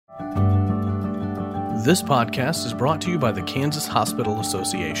This podcast is brought to you by the Kansas Hospital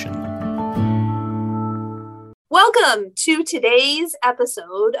Association. Welcome to today's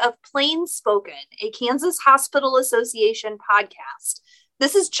episode of Plain Spoken, a Kansas Hospital Association podcast.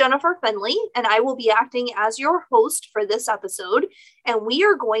 This is Jennifer Finley, and I will be acting as your host for this episode, and we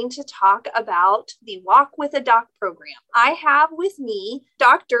are going to talk about the Walk with a Doc program. I have with me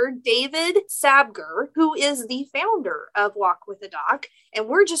Dr. David Sabger, who is the founder of Walk with a Doc, and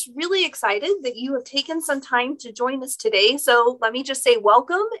we're just really excited that you have taken some time to join us today. So let me just say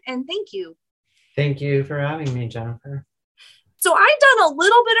welcome and thank you. Thank you for having me, Jennifer. So I've done a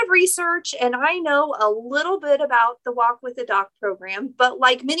little bit of research and I know a little bit about the Walk with a Doc program, but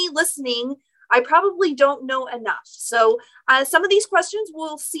like many listening, I probably don't know enough. So some of these questions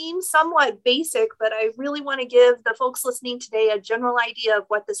will seem somewhat basic, but I really want to give the folks listening today a general idea of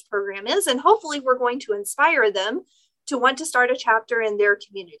what this program is, and hopefully we're going to inspire them to want to start a chapter in their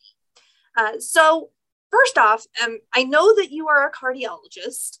community. So first off, I know that you are a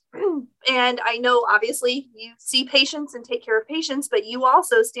cardiologist, and I know obviously you see patients and take care of patients, but you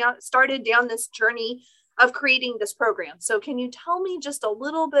also started down this journey of creating this program. So can you tell me just a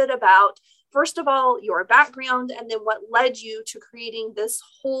little bit about, first of all, your background, and then what led you to creating this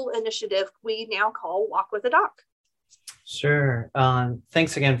whole initiative we now call Walk with a Doc? Sure.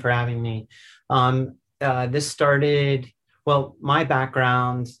 Thanks again for having me. This started, well, my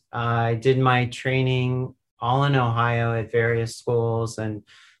background, I did my training all in Ohio at various schools, and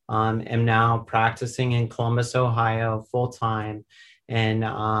am now practicing in Columbus, Ohio, full time. And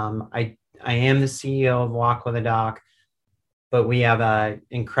I am the CEO of Walk with a Doc, but we have an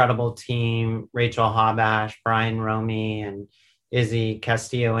incredible team: Rachel Habash, Brian Romy, and Izzy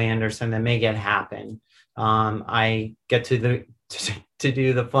Castillo Anderson, that make it happen. I get to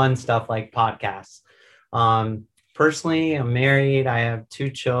do the fun stuff like podcasts. Personally, I'm married. I have two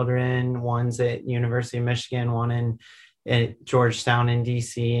children. One's at University of Michigan, one at Georgetown in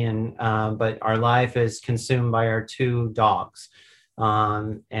DC. But our life is consumed by our two dogs.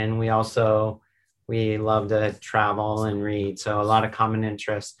 And we love to travel and read. So a lot of common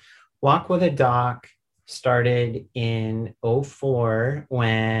interests. Walk with a Doc started in 2004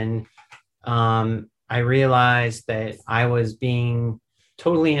 when I realized that I was being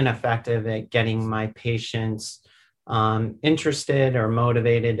totally ineffective at getting my patients interested or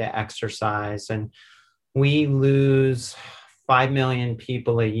motivated to exercise. And we lose 5 million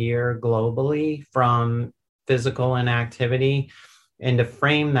people a year globally from physical inactivity. And to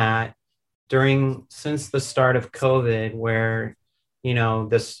frame that, since the start of COVID, where,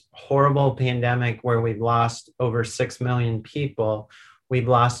 this horrible pandemic where we've lost over 6 million people, we've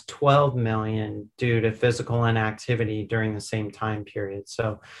lost 12 million due to physical inactivity during the same time period.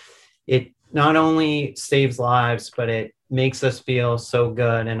 So it not only saves lives, but it makes us feel so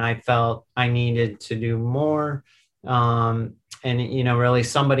good. And I felt I needed to do more. Really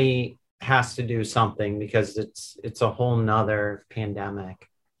somebody has to do something because it's a whole nother pandemic.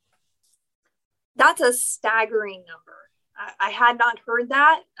 That's a staggering number. I had not heard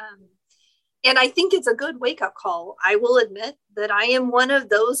that. And I think it's a good wake-up call. I will admit that I am one of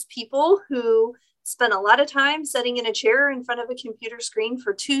those people who spent a lot of time sitting in a chair in front of a computer screen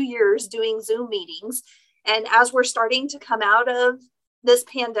for 2 years doing Zoom meetings. And as we're starting to come out of this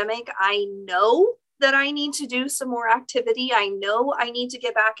pandemic, I know that I need to do some more activity. I know I need to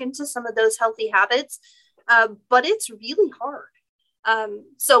get back into some of those healthy habits, but it's really hard.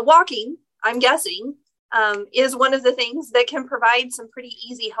 So walking, I'm guessing, is one of the things that can provide some pretty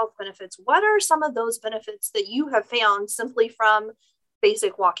easy health benefits. What are some of those benefits that you have found simply from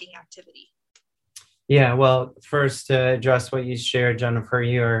basic walking activity? Yeah, well, first to address what you shared, Jennifer,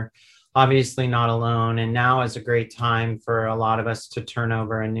 you're obviously not alone. And now is a great time for a lot of us to turn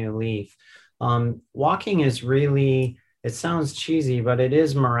over a new leaf. Walking is really, it sounds cheesy, but it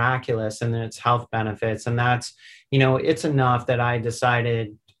is miraculous in its health benefits. And that's, it's enough that I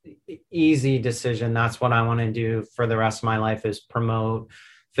decided, easy decision, that's what I want to do for the rest of my life, is promote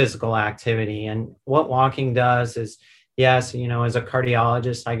physical activity. And what walking does is, yes, as a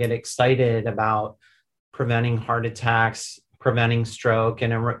cardiologist, I get excited about preventing heart attacks, preventing stroke,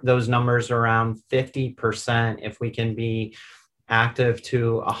 and those numbers are around 50% if we can be active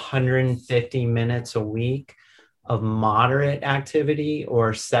to 150 minutes a week of moderate activity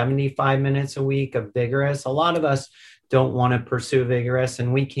or 75 minutes a week of vigorous. A lot of us don't want to pursue vigorous,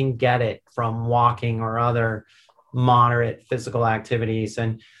 and we can get it from walking or other moderate physical activities.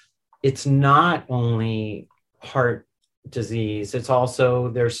 And it's not only heart disease, it's also,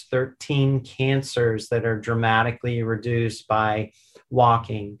 there's 13 cancers that are dramatically reduced by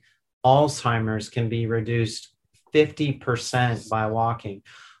walking. Alzheimer's can be reduced 50% by walking.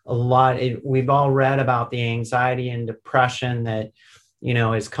 we've all read about the anxiety and depression that,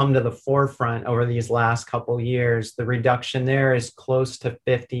 has come to the forefront over these last couple of years. The reduction there is close to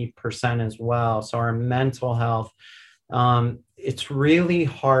 50% as well. So our mental health, it's really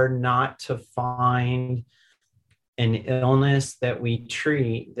hard not to find an illness that we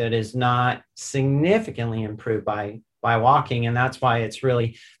treat that is not significantly improved by walking. And that's why it's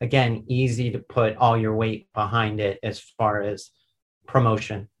really, again, easy to put all your weight behind it as far as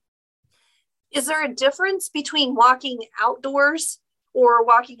promotion. Is there a difference between walking outdoors or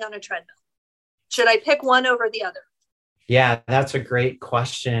walking on a treadmill? Should I pick one over the other? Yeah, that's a great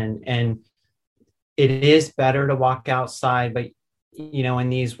question. And it is better to walk outside, but in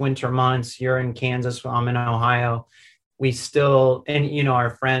these winter months, you're in Kansas, I'm in Ohio, we still, and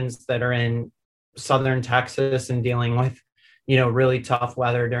our friends that are in Southern Texas and dealing with, really tough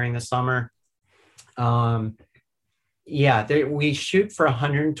weather during the summer. We shoot for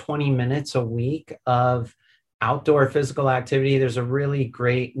 120 minutes a week of outdoor physical activity. There's a really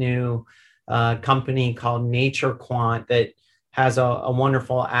great new company called Nature Quant that has a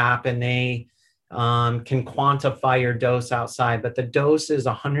wonderful app, and they can quantify your dose outside, but the dose is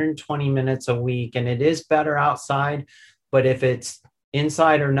 120 minutes a week, and it is better outside. But if it's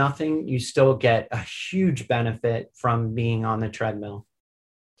inside or nothing, you still get a huge benefit from being on the treadmill.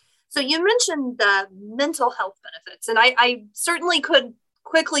 So you mentioned the mental health benefits, and I certainly could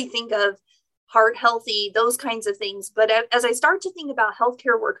quickly think of heart healthy, those kinds of things. But as I start to think about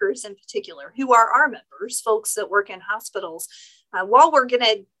healthcare workers in particular, who are our members, folks that work in hospitals,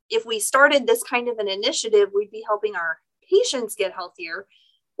 if we started this kind of an initiative, we'd be helping our patients get healthier.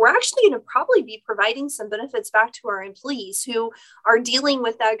 We're actually going to probably be providing some benefits back to our employees who are dealing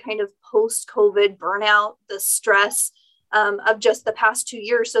with that kind of post-COVID burnout, the stress of just the past 2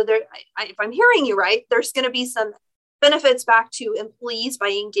 years. So if I'm hearing you right, there's going to be some benefits back to employees by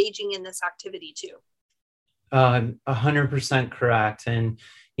engaging in this activity too. 100% correct. And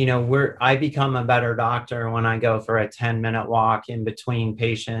I become a better doctor when I go for a 10-minute walk in between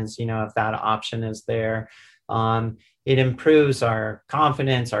patients, if that option is there. It improves our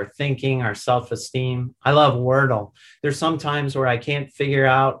confidence, our thinking, our self-esteem. I love Wordle. There's some times where I can't figure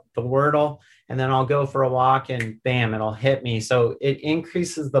out the Wordle, and then I'll go for a walk and bam, it'll hit me. So it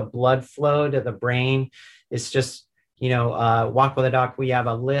increases the blood flow to the brain. It's just, Walk with a Doc, we have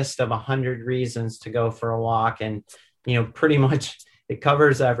a list of 100 reasons to go for a walk, and, pretty much it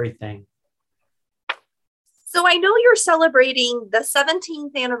covers everything. So I know you're celebrating the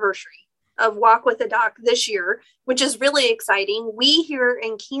 17th anniversary of Walk with a Doc this year, which is really exciting. We here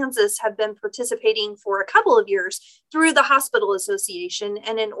in Kansas have been participating for a couple of years through the Hospital Association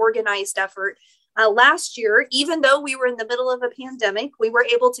and an organized effort. Last year, even though we were in the middle of a pandemic, we were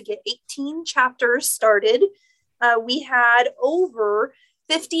able to get 18 chapters started. We had over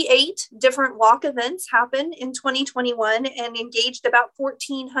 58 different walk events happen in 2021 and engaged about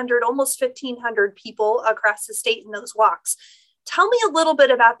 1,400, almost 1,500 people across the state in those walks. Tell me a little bit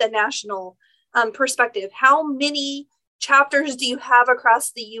about the national perspective. How many chapters do you have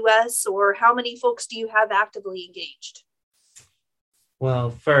across the U.S., or how many folks do you have actively engaged? Well,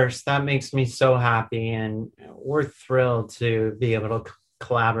 first, that makes me so happy, and we're thrilled to be able to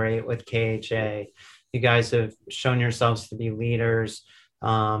collaborate with KHA. You guys have shown yourselves to be leaders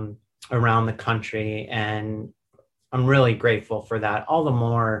around the country, and I'm really grateful for that. All the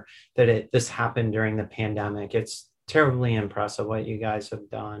more that this happened during the pandemic. It's terribly impressive what you guys have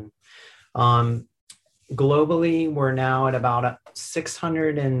done. Globally, we're now at about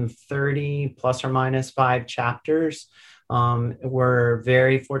 630 plus or minus 5 chapters. We're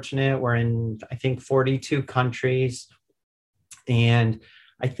very fortunate. We're in, I think, 42 countries. And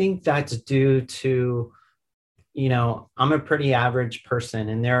I think that's due to, I'm a pretty average person,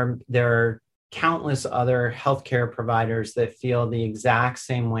 and there are countless other healthcare providers that feel the exact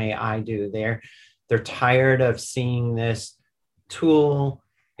same way I do. They're tired of seeing this tool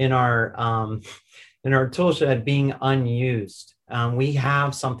in our tool shed being unused. We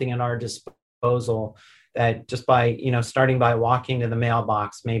have something at our disposal that just by starting by walking to the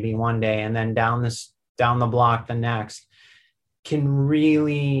mailbox maybe one day and then down the block the next can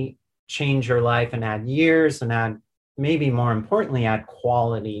really change your life and add years and add, maybe more importantly, add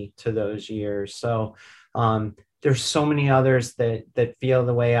quality to those years. So there's so many others that feel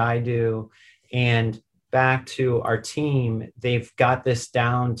the way I do. And back to our team, they've got this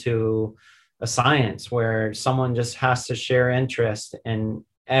down to a science where someone just has to share interest and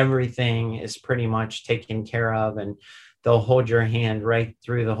everything is pretty much taken care of, and they'll hold your hand right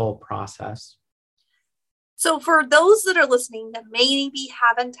through the whole process. So for those that are listening that maybe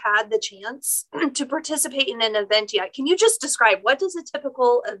haven't had the chance to participate in an event yet, can you just describe what does a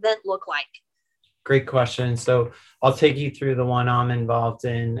typical event look like? Great question. So I'll take you through the one I'm involved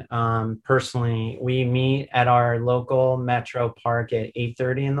in. Personally, we meet at our local metro park at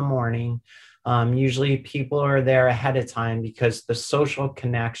 8:30 in the morning. Usually people are there ahead of time because the social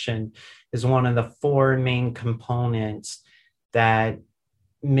connection is one of the four main components that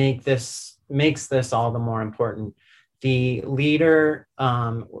makes this all the more important. The leader,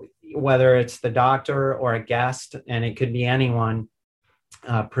 whether it's the doctor or a guest, and it could be anyone,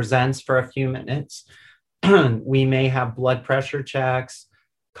 presents for a few minutes. We may have blood pressure checks,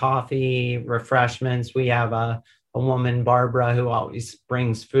 coffee, refreshments. We have a woman, Barbara, who always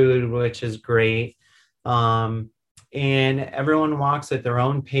brings food, which is great. And everyone walks at their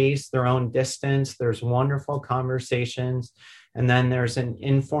own pace, their own distance. There's wonderful conversations. And then there's an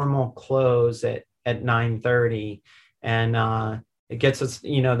informal close at 9:30. And it gets us,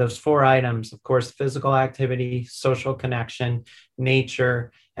 those four items, of course, physical activity, social connection,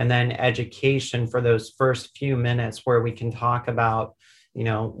 nature, and then education for those first few minutes where we can talk about,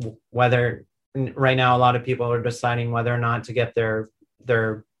 whether right now a lot of people are deciding whether or not to get their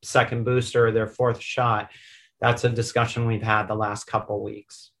second booster or their fourth shot. That's a discussion we've had the last couple of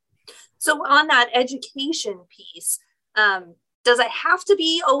weeks. So on that education piece, does it have to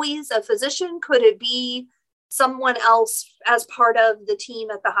be always a physician? Could it be someone else as part of the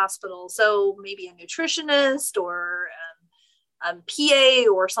team at the hospital? So maybe a nutritionist or a PA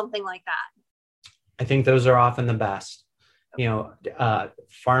or something like that. I think those are often the best.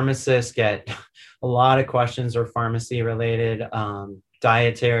 Pharmacists get a lot of questions or pharmacy related,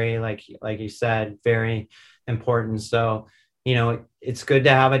 dietary, like you said, very important. So, it's good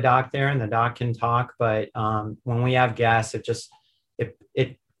to have a doc there and the doc can talk, but when we have guests, it's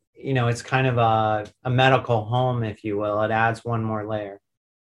kind of a medical home, if you will. It adds one more layer.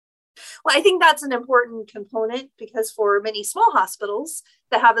 Well, I think that's an important component because for many small hospitals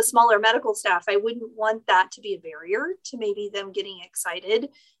that have a smaller medical staff, I wouldn't want that to be a barrier to maybe them getting excited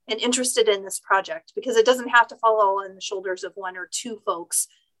and interested in this project, because it doesn't have to fall all on the shoulders of one or two folks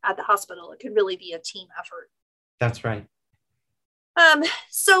at the hospital. It could really be a team effort. That's right.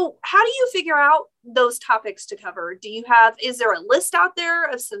 So how do you figure out those topics to cover? Is there a list out there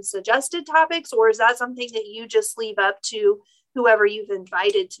of some suggested topics, or is that something that you just leave up to whoever you've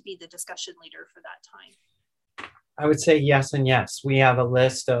invited to be the discussion leader for that time? I would say yes and yes. We have a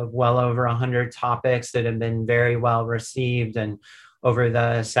list of well over 100 topics that have been very well received. And over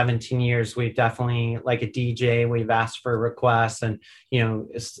the 17 years, we've definitely, like a DJ, we've asked for requests, and,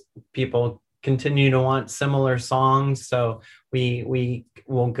 people continue to want similar songs. So we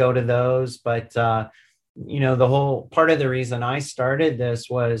will go to those. But, the whole part of the reason I started this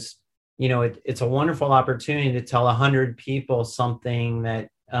was, it's a wonderful opportunity to tell 100 people something that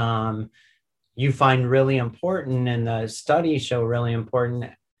you find really important and the studies show really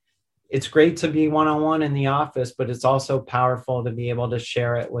important. It's great to be one-on-one in the office, but it's also powerful to be able to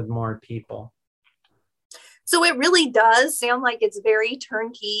share it with more people. So it really does sound like it's very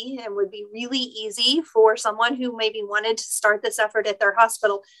turnkey and would be really easy for someone who maybe wanted to start this effort at their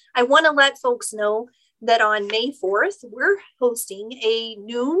hospital. I want to let folks know that on May 4th, we're hosting a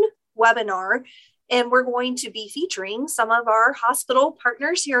noon webinar, and we're going to be featuring some of our hospital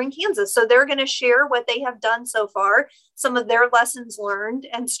partners here in Kansas. So they're going to share what they have done so far, some of their lessons learned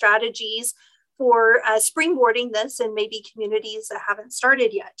and strategies for springboarding this in maybe communities that haven't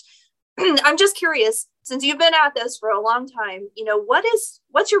started yet. I'm just curious, since you've been at this for a long time,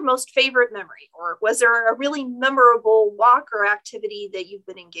 what's your most favorite memory, or was there a really memorable walk or activity that you've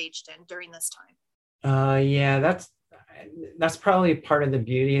been engaged in during this time? Yeah, that's probably part of the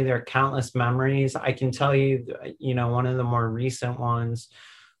beauty. There are countless memories. I can tell you, one of the more recent ones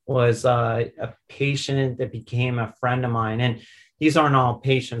was a patient that became a friend of mine. And these aren't all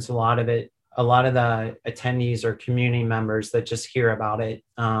patients. A lot of the attendees are community members that just hear about it.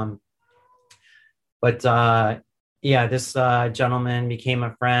 This gentleman became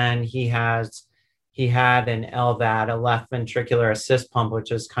a friend. He had an LVAD, a left ventricular assist pump,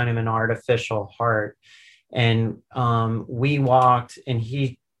 which is kind of an artificial heart. And we walked, and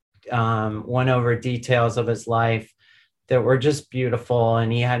he went over details of his life that were just beautiful.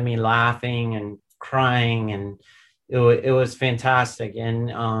 And he had me laughing and crying, and it was fantastic.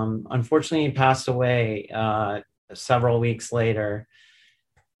 And unfortunately, he passed away several weeks later.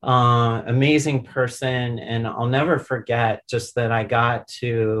 Amazing person. And I'll never forget just that I got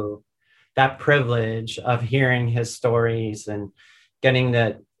to that privilege of hearing his stories and getting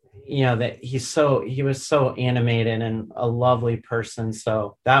to that he was so animated and a lovely person.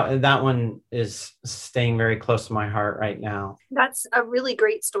 So that one is staying very close to my heart right now. That's a really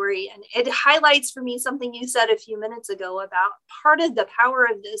great story. And it highlights for me something you said a few minutes ago about part of the power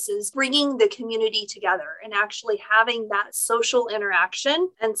of this is bringing the community together and actually having that social interaction.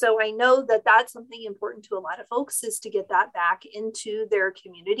 And so I know that that's something important to a lot of folks, is to get that back into their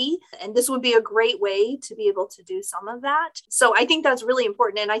community. And this would be a great way to be able to do some of that. So I think that's really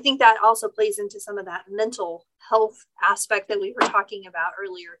important. And I think that also plays into some of that mental health aspect that we were talking about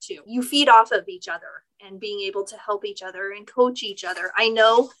earlier too. You feed off of each other and being able to help each other and coach each other. I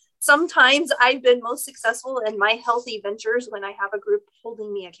know sometimes I've been most successful in my healthy ventures when I have a group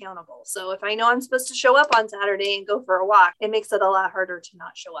holding me accountable. So if I know I'm supposed to show up on Saturday and go for a walk, it makes it a lot harder to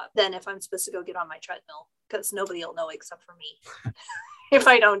not show up than if I'm supposed to go get on my treadmill, because nobody will know except for me if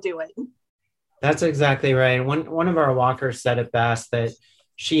I don't do it. That's exactly right. One of our walkers said it best, that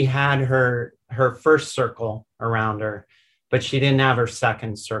she had her first circle around her, but she didn't have her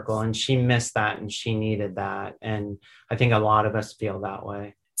second circle, and she missed that, and she needed that. And I think a lot of us feel that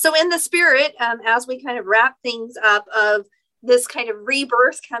way. So in the spirit, as we kind of wrap things up of this kind of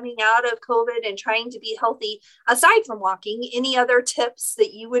rebirth coming out of COVID and trying to be healthy, aside from walking, any other tips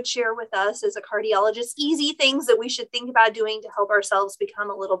that you would share with us as a cardiologist, easy things that we should think about doing to help ourselves become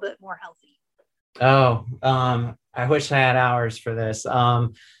a little bit more healthy? Oh, I wish I had hours for this.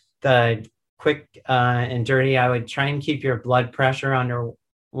 The quick and dirty, I would try and keep your blood pressure under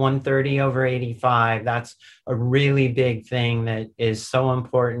 130/85. That's a really big thing that is so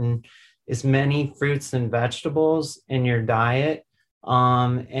important. As many fruits and vegetables in your diet,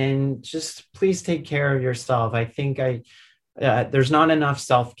 and just please take care of yourself. I think there's not enough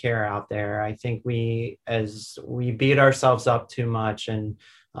self-care out there. I think we beat ourselves up too much, and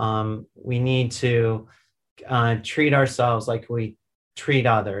we need to treat ourselves like we treat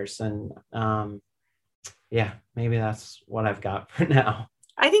others. And maybe that's what I've got for now.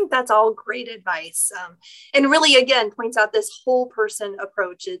 I think that's all great advice. And really, again, points out this whole person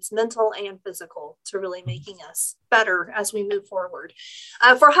approach. It's mental and physical to really making us better as we move forward.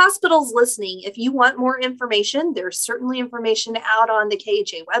 For hospitals listening, if you want more information, there's certainly information out on the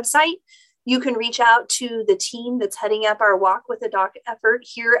KHA website. You can reach out to the team that's heading up our Walk with a Doc effort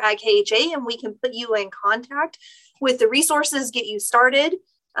here at KHA, and we can put you in contact with the resources, get you started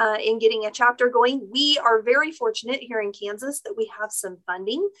in getting a chapter going. We are very fortunate here in Kansas that we have some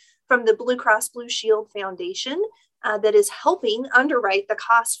funding from the Blue Cross Blue Shield Foundation that is helping underwrite the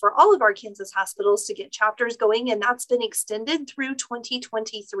costs for all of our Kansas hospitals to get chapters going, and that's been extended through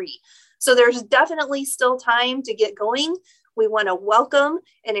 2023. So there's definitely still time to get going. We want to welcome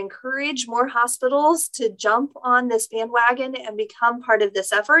and encourage more hospitals to jump on this bandwagon and become part of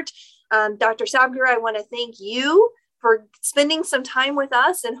this effort. Dr. Sabger, I want to thank you for spending some time with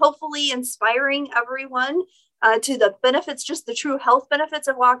us and hopefully inspiring everyone to the benefits, just the true health benefits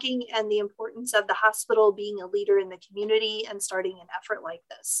of walking, and the importance of the hospital being a leader in the community and starting an effort like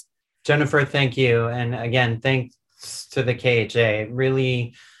this. Jennifer, thank you. And again, thanks to the KHA,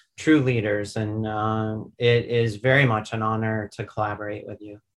 really true leaders. And it is very much an honor to collaborate with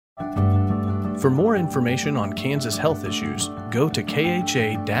you. For more information on Kansas health issues, go to kha-net.org.